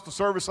Pentecostal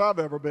service I've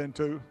ever been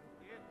to.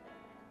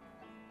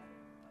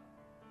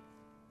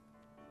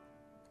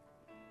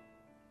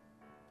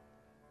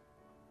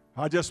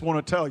 I just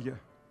want to tell you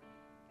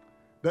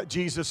that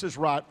Jesus is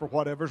right for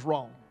whatever's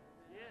wrong.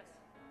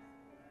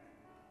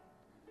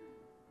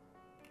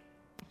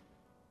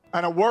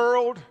 And a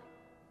world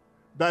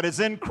that is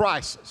in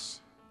crisis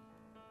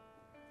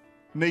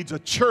needs a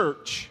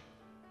church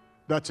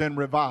that's in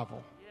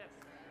revival.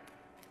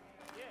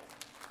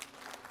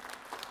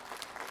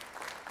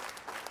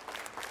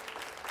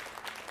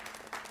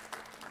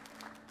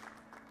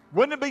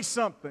 Wouldn't it be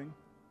something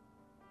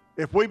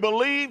if we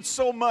believed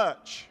so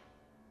much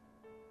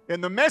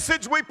in the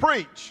message we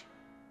preach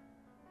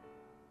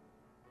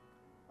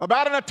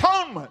about an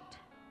atonement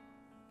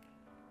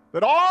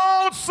that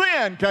all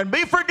sin can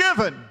be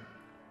forgiven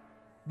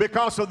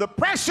because of the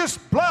precious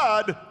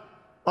blood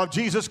of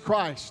Jesus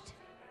Christ,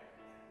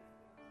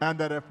 and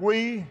that if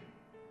we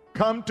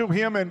come to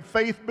Him in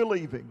faith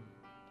believing,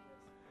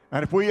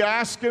 and if we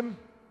ask Him,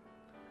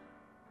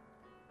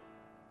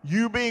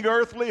 you being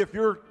earthly, if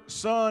your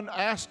son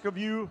asked of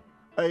you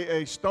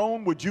a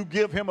stone, would you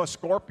give him a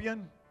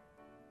scorpion?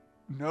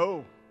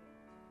 No.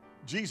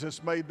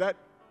 Jesus made that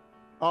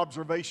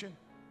observation.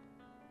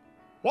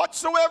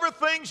 Whatsoever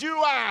things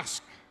you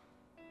ask,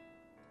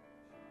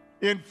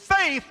 in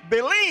faith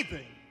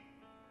believing,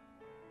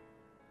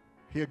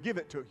 He'll give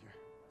it to you.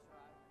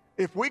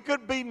 If we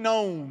could be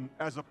known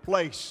as a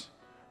place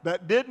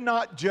that did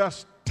not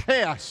just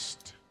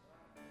test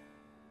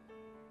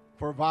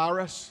for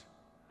virus,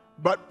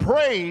 but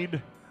prayed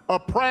a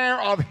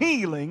prayer of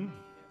healing,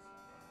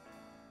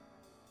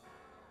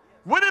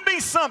 would it be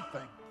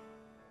something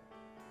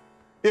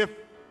if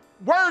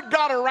word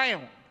got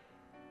around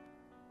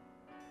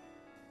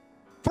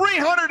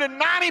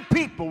 390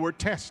 people were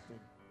tested,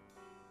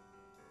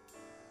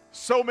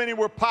 so many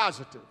were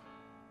positive,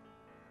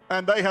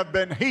 and they have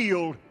been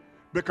healed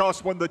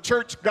because when the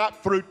church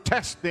got through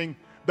testing,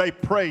 they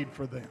prayed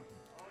for them?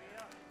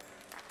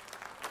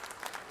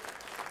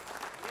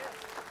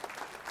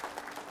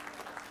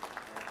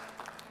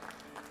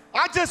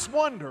 I just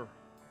wonder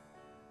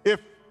if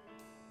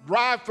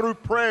drive-through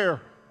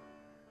prayer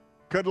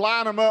could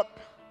line them up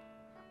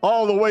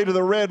all the way to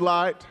the red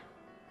light,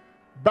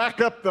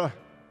 back up the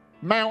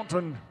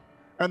mountain,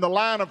 and the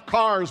line of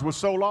cars was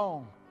so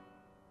long.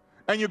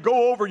 And you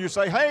go over and you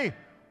say, hey,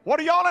 what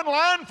are y'all in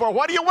line for?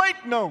 What are you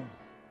waiting on?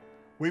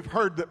 We've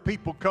heard that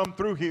people come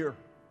through here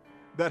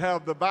that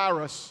have the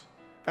virus,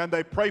 and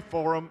they pray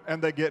for them,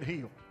 and they get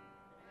healed.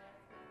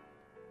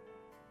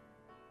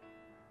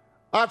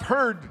 I've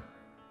heard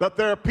that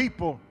there are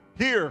people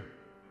here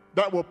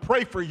that will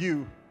pray for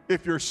you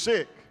if you're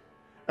sick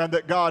and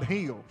that God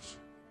heals.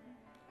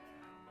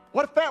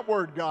 What if that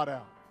word got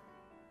out?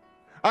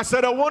 I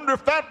said, I wonder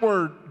if that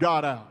word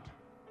got out.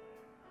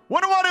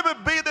 Wonder what it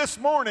would be this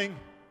morning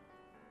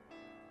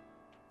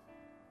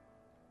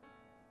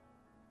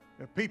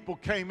if people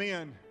came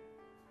in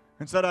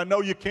and said, I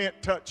know you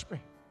can't touch me,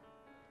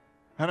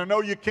 and I know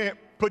you can't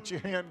put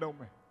your hand on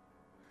me,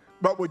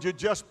 but would you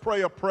just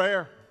pray a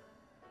prayer?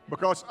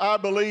 Because I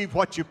believe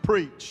what you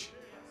preach.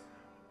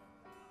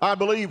 I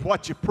believe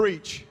what you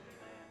preach.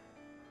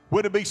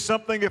 Would it be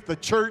something if the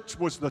church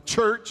was the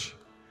church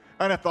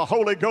and if the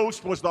Holy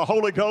Ghost was the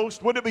Holy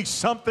Ghost? Would it be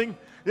something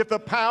if the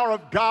power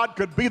of God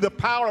could be the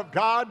power of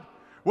God?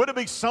 Would it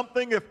be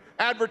something if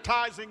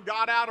advertising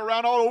got out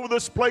around all over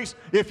this place?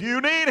 If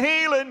you need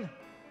healing,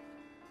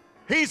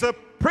 He's a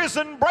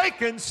prison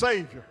breaking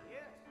Savior.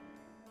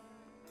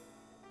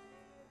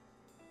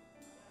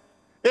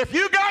 If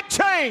you got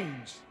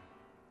chains,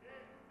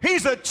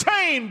 He's a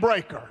chain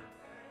breaker.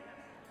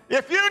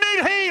 If you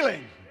need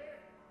healing,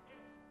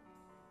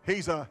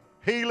 He's a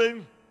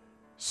healing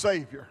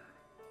Savior.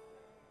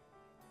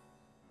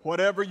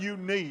 Whatever you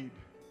need.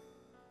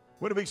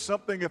 Would it be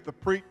something if the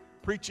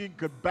preaching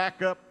could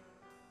back up,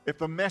 if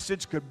the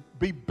message could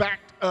be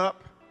backed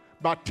up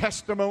by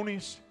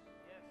testimonies?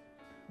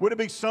 Would it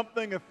be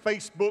something if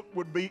Facebook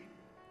would be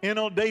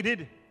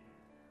inundated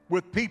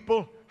with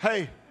people?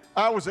 Hey,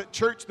 I was at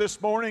church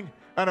this morning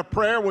and a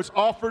prayer was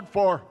offered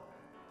for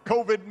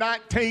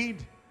COVID-19,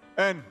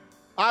 and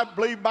I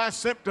believe my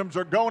symptoms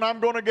are gone. I'm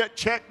going to get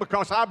checked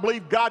because I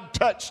believe God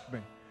touched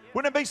me.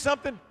 Wouldn't it be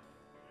something?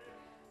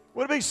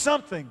 Would it be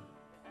something?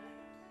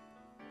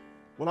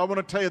 Well, I want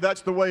to tell you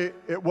that's the way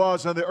it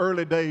was in the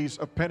early days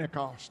of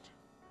Pentecost.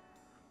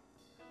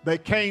 They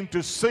came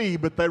to see,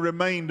 but they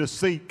remained to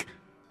seek.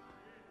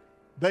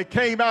 They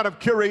came out of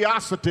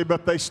curiosity,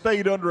 but they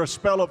stayed under a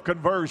spell of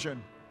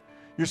conversion.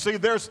 You see,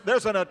 there's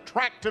an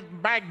attractive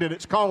magnet.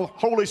 It's called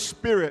Holy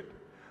Spirit,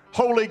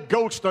 Holy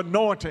Ghost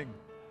anointing.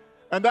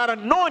 And that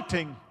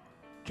anointing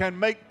can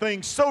make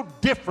things so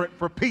different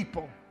for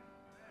people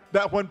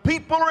that when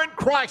people are in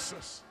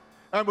crisis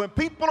and when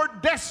people are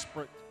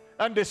desperate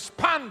and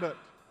despondent,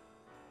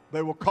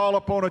 they will call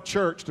upon a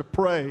church to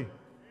pray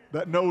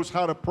that knows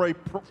how to pray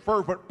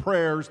fervent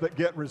prayers that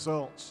get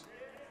results.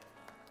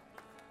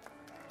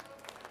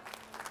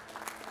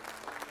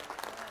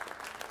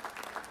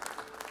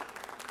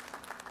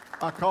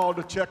 I called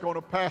to check on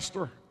a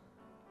pastor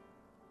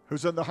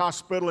who's in the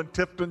hospital in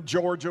Tifton,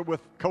 Georgia with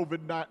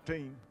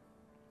COVID-19.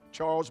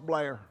 Charles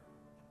Blair.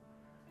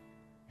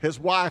 His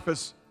wife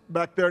is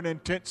back there in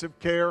intensive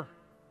care.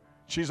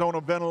 She's on a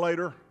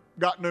ventilator,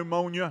 got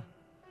pneumonia.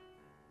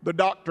 The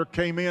doctor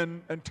came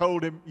in and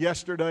told him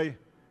yesterday,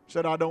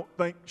 said, I don't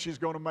think she's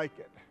going to make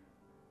it.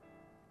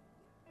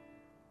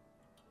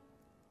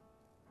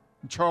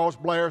 And Charles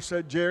Blair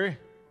said, Jerry,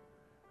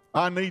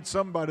 I need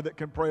somebody that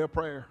can pray a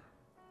prayer.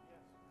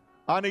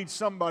 I need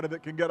somebody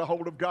that can get a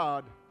hold of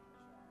God.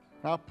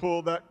 I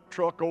pulled that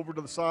truck over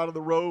to the side of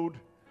the road,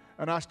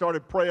 and I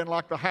started praying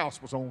like the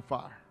house was on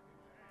fire.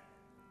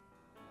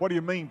 What do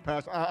you mean,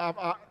 Pastor?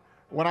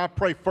 When I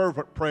pray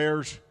fervent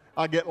prayers,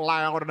 I get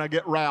loud and I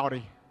get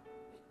rowdy.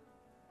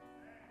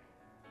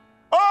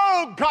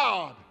 Oh,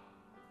 God!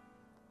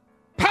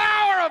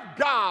 Power of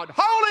God!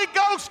 Holy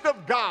Ghost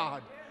of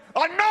God!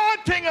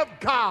 Anointing of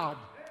God!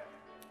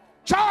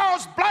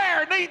 Charles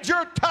Blair needs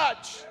your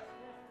touch.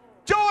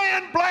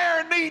 Joanne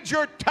Blair needs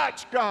your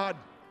touch, God.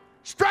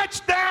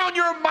 Stretch down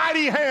your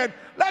mighty hand.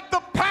 Let the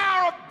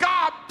power of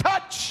God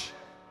touch.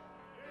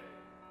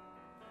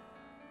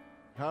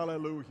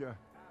 Hallelujah.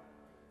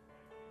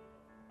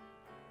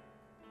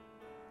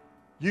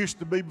 Used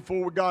to be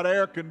before we got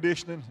air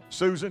conditioning,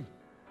 Susan,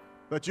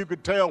 that you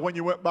could tell when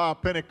you went by a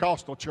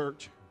Pentecostal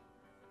church.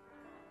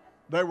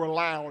 They were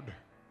loud.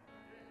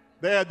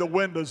 They had the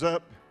windows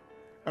up,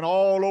 and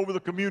all over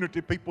the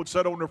community, people would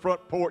sit on their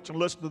front porch and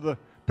listen to the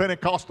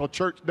Pentecostal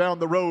church down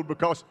the road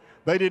because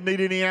they didn't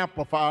need any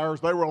amplifiers.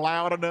 They were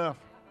loud enough.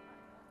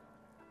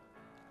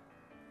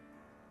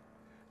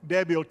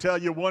 Debbie will tell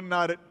you one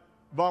night at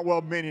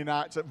many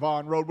nights at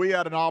Vaughn Road, we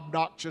had an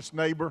obnoxious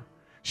neighbor.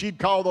 She'd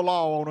call the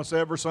law on us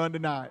every Sunday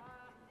night.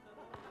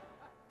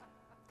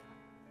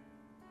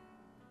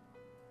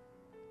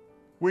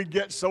 We'd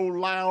get so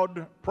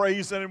loud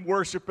praising and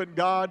worshiping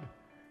God,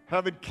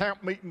 having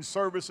camp meeting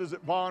services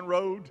at Vaughn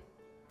Road.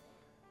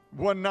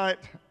 One night,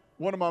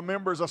 one of my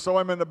members, I saw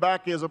him in the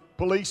back. He was a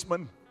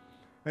policeman,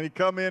 and he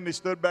come in, he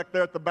stood back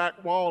there at the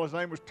back wall. His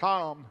name was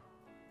Tom.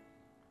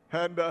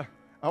 And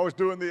I was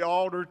doing the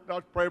altar. I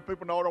was praying for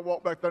people in the altar. I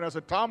walked back there, and I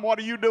said, Tom, what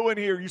are you doing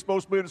here? You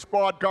supposed to be in a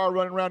squad car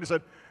running around. He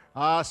said,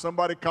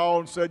 somebody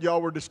called and said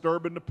y'all were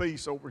disturbing the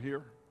peace over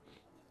here.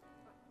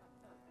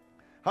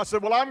 I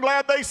said, well, I'm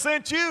glad they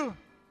sent you,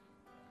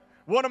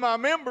 one of my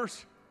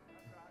members.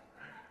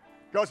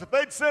 Because if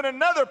they'd sent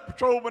another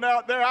patrolman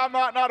out there, I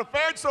might not have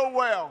fared so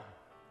well.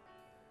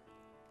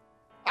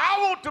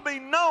 I want to be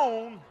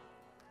known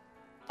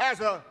as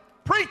a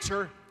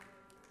preacher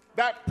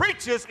that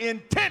preaches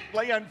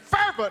intently and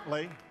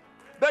fervently,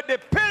 that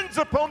depends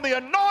upon the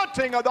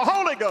anointing of the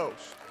Holy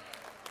Ghost.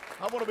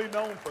 I want to be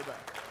known for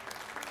that.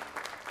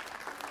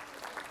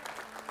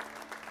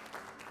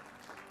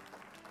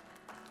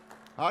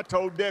 I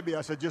told Debbie,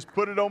 I said, just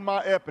put it on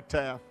my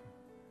epitaph.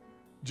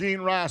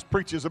 Gene Rice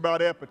preaches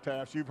about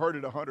epitaphs. You've heard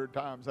it 100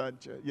 times,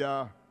 haven't you?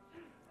 Yeah.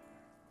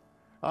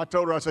 I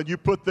told her, I said, you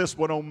put this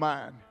one on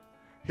mine.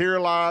 Here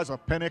lies a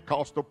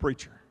Pentecostal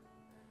preacher.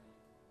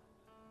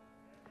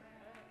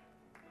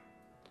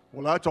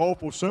 Well, that's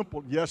awful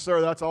simple. Yes,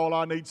 sir, that's all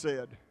I need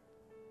said.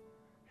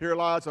 Here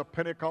lies a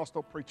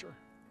Pentecostal preacher.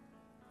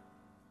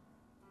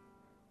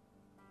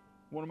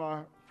 One of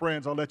my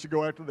friends, I'll let you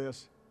go after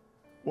this.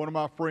 One of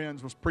my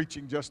friends was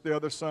preaching just the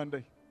other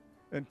Sunday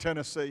in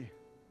Tennessee.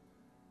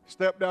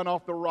 Stepped down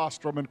off the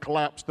rostrum and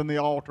collapsed in the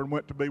altar and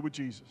went to be with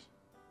Jesus.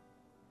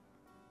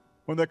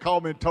 When they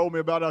called me and told me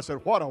about it, I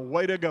said, what a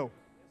way to go.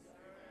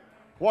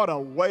 What a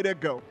way to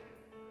go.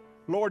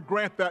 Lord,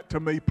 grant that to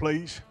me,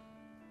 please.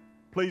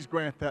 Please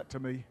grant that to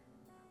me.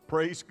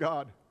 Praise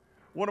God.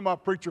 One of my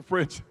preacher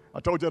friends, I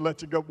told you I'd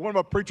let you go. One of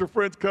my preacher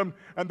friends come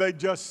and they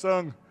just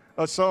sung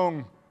a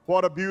song,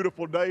 What a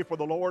Beautiful Day for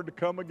the Lord to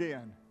Come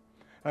Again.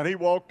 And he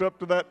walked up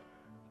to that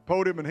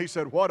podium and he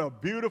said, what a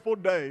beautiful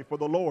day for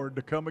the Lord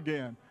to come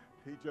again.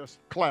 He just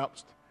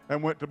collapsed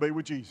and went to be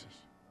with Jesus.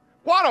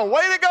 What a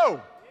way to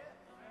go.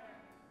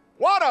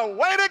 What a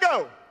way to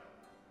go.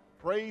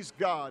 Praise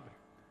God.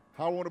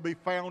 I want to be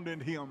found in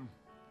Him.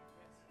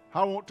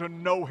 I want to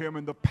know Him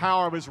in the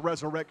power of His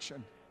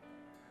resurrection.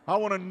 I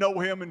want to know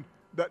Him in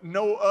that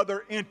no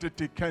other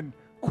entity can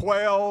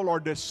quell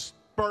or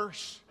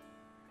disperse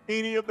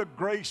any of the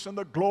grace and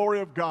the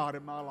glory of God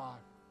in my life.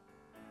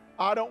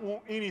 I don't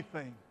want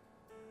anything,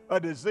 a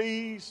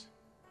disease,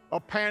 a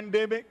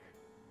pandemic,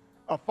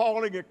 a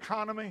falling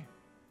economy,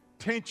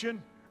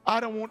 tension. I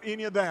don't want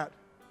any of that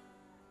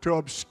to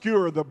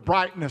obscure the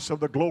brightness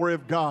of the glory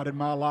of God in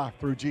my life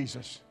through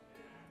Jesus.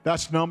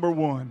 That's number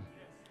one.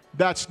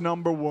 That's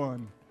number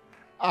one.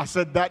 I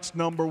said that's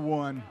number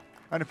one.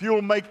 And if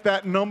you'll make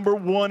that number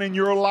one in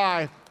your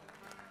life,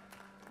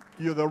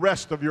 the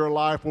rest of your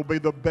life will be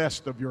the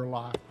best of your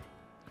life.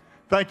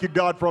 Thank you,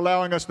 God, for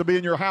allowing us to be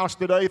in your house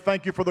today.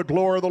 Thank you for the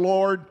glory of the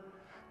Lord.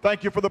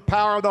 Thank you for the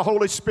power of the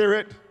Holy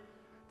Spirit.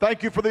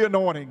 Thank you for the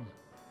anointing.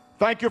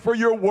 Thank you for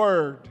your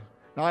word.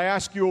 Now I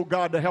ask you, oh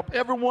God, to help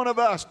every one of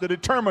us to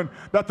determine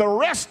that the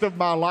rest of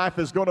my life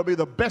is going to be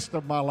the best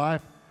of my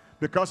life,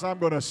 because I'm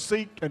going to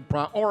seek and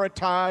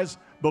prioritize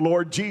the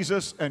Lord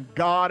Jesus and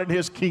God and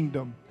His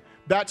kingdom.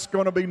 That's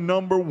going to be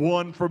number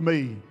one for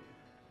me.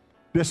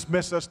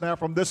 Dismiss us now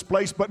from this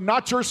place, but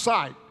not your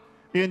sight.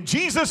 In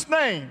Jesus'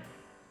 name,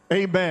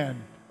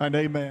 amen and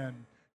amen.